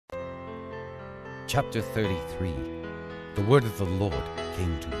Chapter 33. The word of the Lord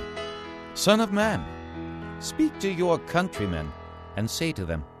came to me. Son of man, speak to your countrymen, and say to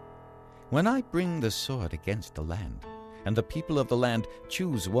them, when I bring the sword against the land, and the people of the land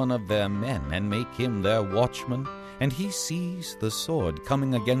choose one of their men, and make him their watchman, and he sees the sword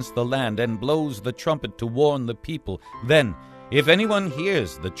coming against the land, and blows the trumpet to warn the people, then, if anyone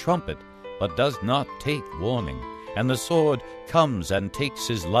hears the trumpet, but does not take warning, and the sword comes and takes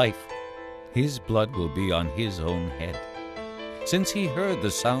his life, his blood will be on his own head. Since he heard the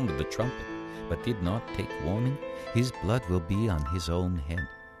sound of the trumpet, but did not take warning, his blood will be on his own head.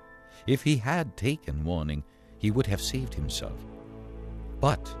 If he had taken warning, he would have saved himself.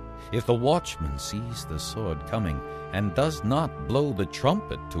 But if the watchman sees the sword coming, and does not blow the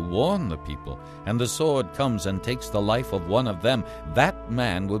trumpet to warn the people, and the sword comes and takes the life of one of them, that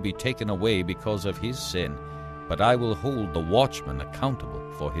man will be taken away because of his sin, but I will hold the watchman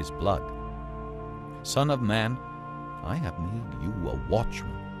accountable for his blood. Son of man, I have made you a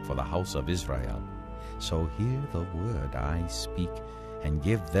watchman for the house of Israel. So hear the word I speak, and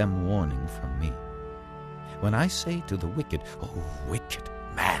give them warning from me. When I say to the wicked, O wicked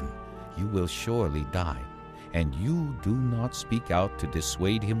man, you will surely die, and you do not speak out to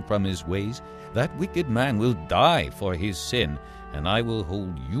dissuade him from his ways, that wicked man will die for his sin, and I will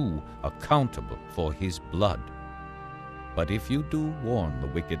hold you accountable for his blood. But if you do warn the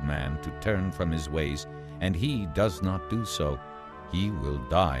wicked man to turn from his ways, and he does not do so, he will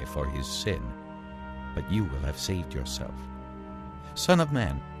die for his sin, but you will have saved yourself. Son of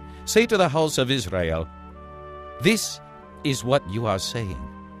man, say to the house of Israel, this is what you are saying.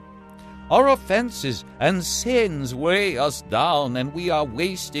 Our offenses and sins weigh us down, and we are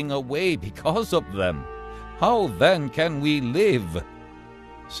wasting away because of them. How then can we live?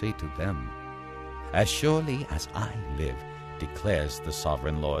 Say to them, as surely as I live, declares the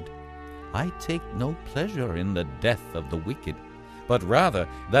sovereign Lord, I take no pleasure in the death of the wicked, but rather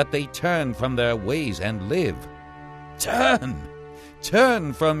that they turn from their ways and live.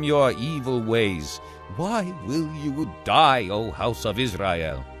 Turn from your evil ways. Why will you die, O house of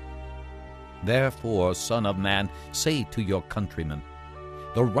Israel? Therefore, Son of man, say to your countrymen,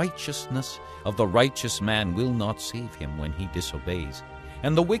 the righteousness of the righteous man will not save him when he disobeys,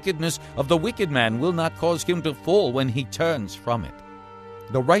 and the wickedness of the wicked man will not cause him to fall when he turns from it.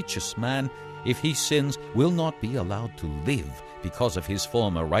 The righteous man, if he sins, will not be allowed to live because of his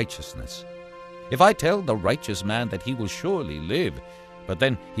former righteousness. If I tell the righteous man that he will surely live, but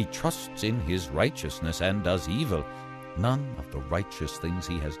then he trusts in his righteousness and does evil, none of the righteous things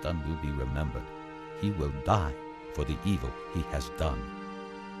he has done will be remembered. He will die for the evil he has done.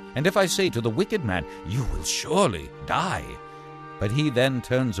 And if I say to the wicked man, you will surely die, but he then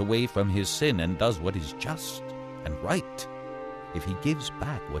turns away from his sin and does what is just and right, if he gives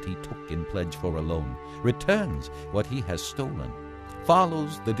back what he took in pledge for a loan, returns what he has stolen,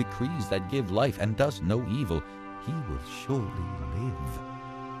 follows the decrees that give life, and does no evil, he will surely live.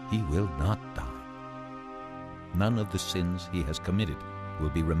 He will not die. None of the sins he has committed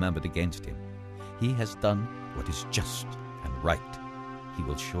will be remembered against him. He has done what is just and right. He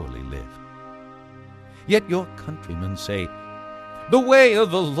will surely live. Yet your countrymen say, the way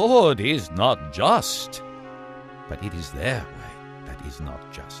of the Lord is not just. But it is their way that is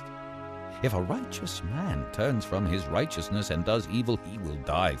not just. If a righteous man turns from his righteousness and does evil, he will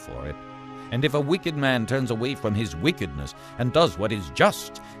die for it. And if a wicked man turns away from his wickedness and does what is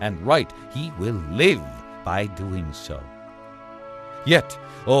just and right, he will live by doing so. Yet,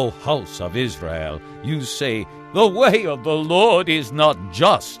 O house of Israel, you say, the way of the Lord is not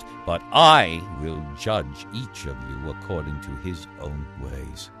just, but I will judge each of you according to his own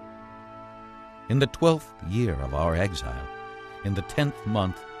ways. In the 12th year of our exile, in the 10th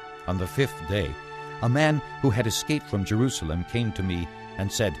month, on the 5th day, a man who had escaped from Jerusalem came to me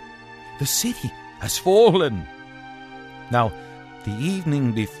and said, the city has fallen. Now, the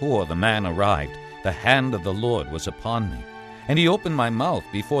evening before the man arrived, the hand of the Lord was upon me, and he opened my mouth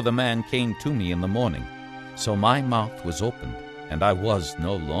before the man came to me in the morning. So my mouth was opened, and I was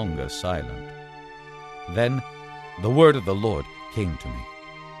no longer silent. Then the word of the Lord came to me.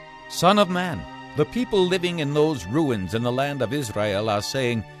 Son of man, the people living in those ruins in the land of Israel are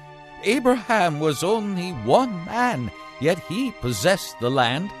saying, Abraham was only one man, yet he possessed the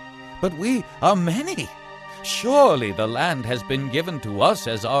land, but we are many. Surely the land has been given to us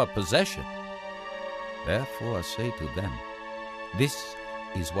as our possession. Therefore say to them, this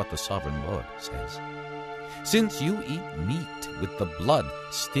is what the sovereign Lord says. Since you eat meat with the blood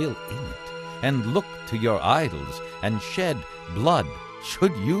still in it, and look to your idols, and shed blood,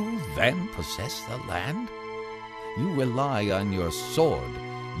 should you then possess the land? You rely on your sword,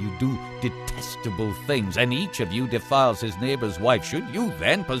 you do detestable things, and each of you defiles his neighbor's wife. Should you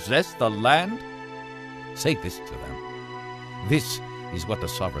then possess the land? Say this to them. This is what the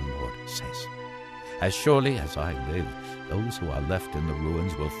sovereign Lord says. As surely as I live, those who are left in the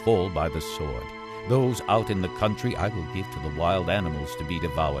ruins will fall by the sword. Those out in the country I will give to the wild animals to be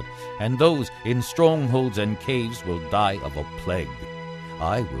devoured, and those in strongholds and caves will die of a plague.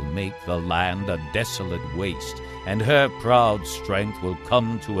 I will make the land a desolate waste, and her proud strength will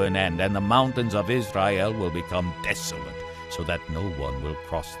come to an end, and the mountains of Israel will become desolate, so that no one will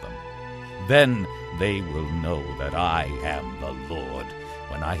cross them. Then they will know that I am the Lord,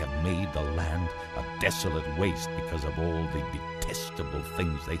 when I have made the land a desolate waste because of all the detestable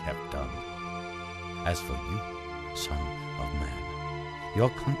things they have done. As for you, son of man,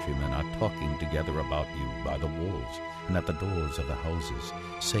 your countrymen are talking together about you by the walls and at the doors of the houses,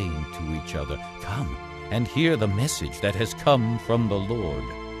 saying to each other, "Come and hear the message that has come from the Lord."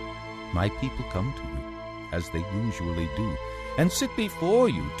 My people come to you, as they usually do, and sit before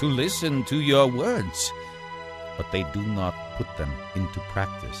you to listen to your words, but they do not put them into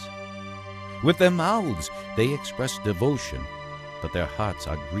practice. With their mouths they express devotion, but their hearts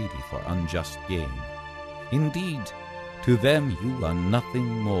are greedy for unjust gain. Indeed, to them you are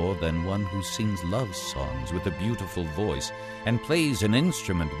nothing more than one who sings love songs with a beautiful voice and plays an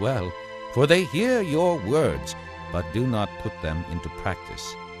instrument well, for they hear your words, but do not put them into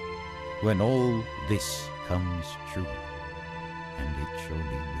practice. When all this comes true, and it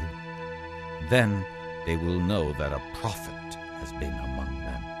surely will, then they will know that a prophet has been among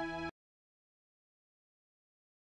them.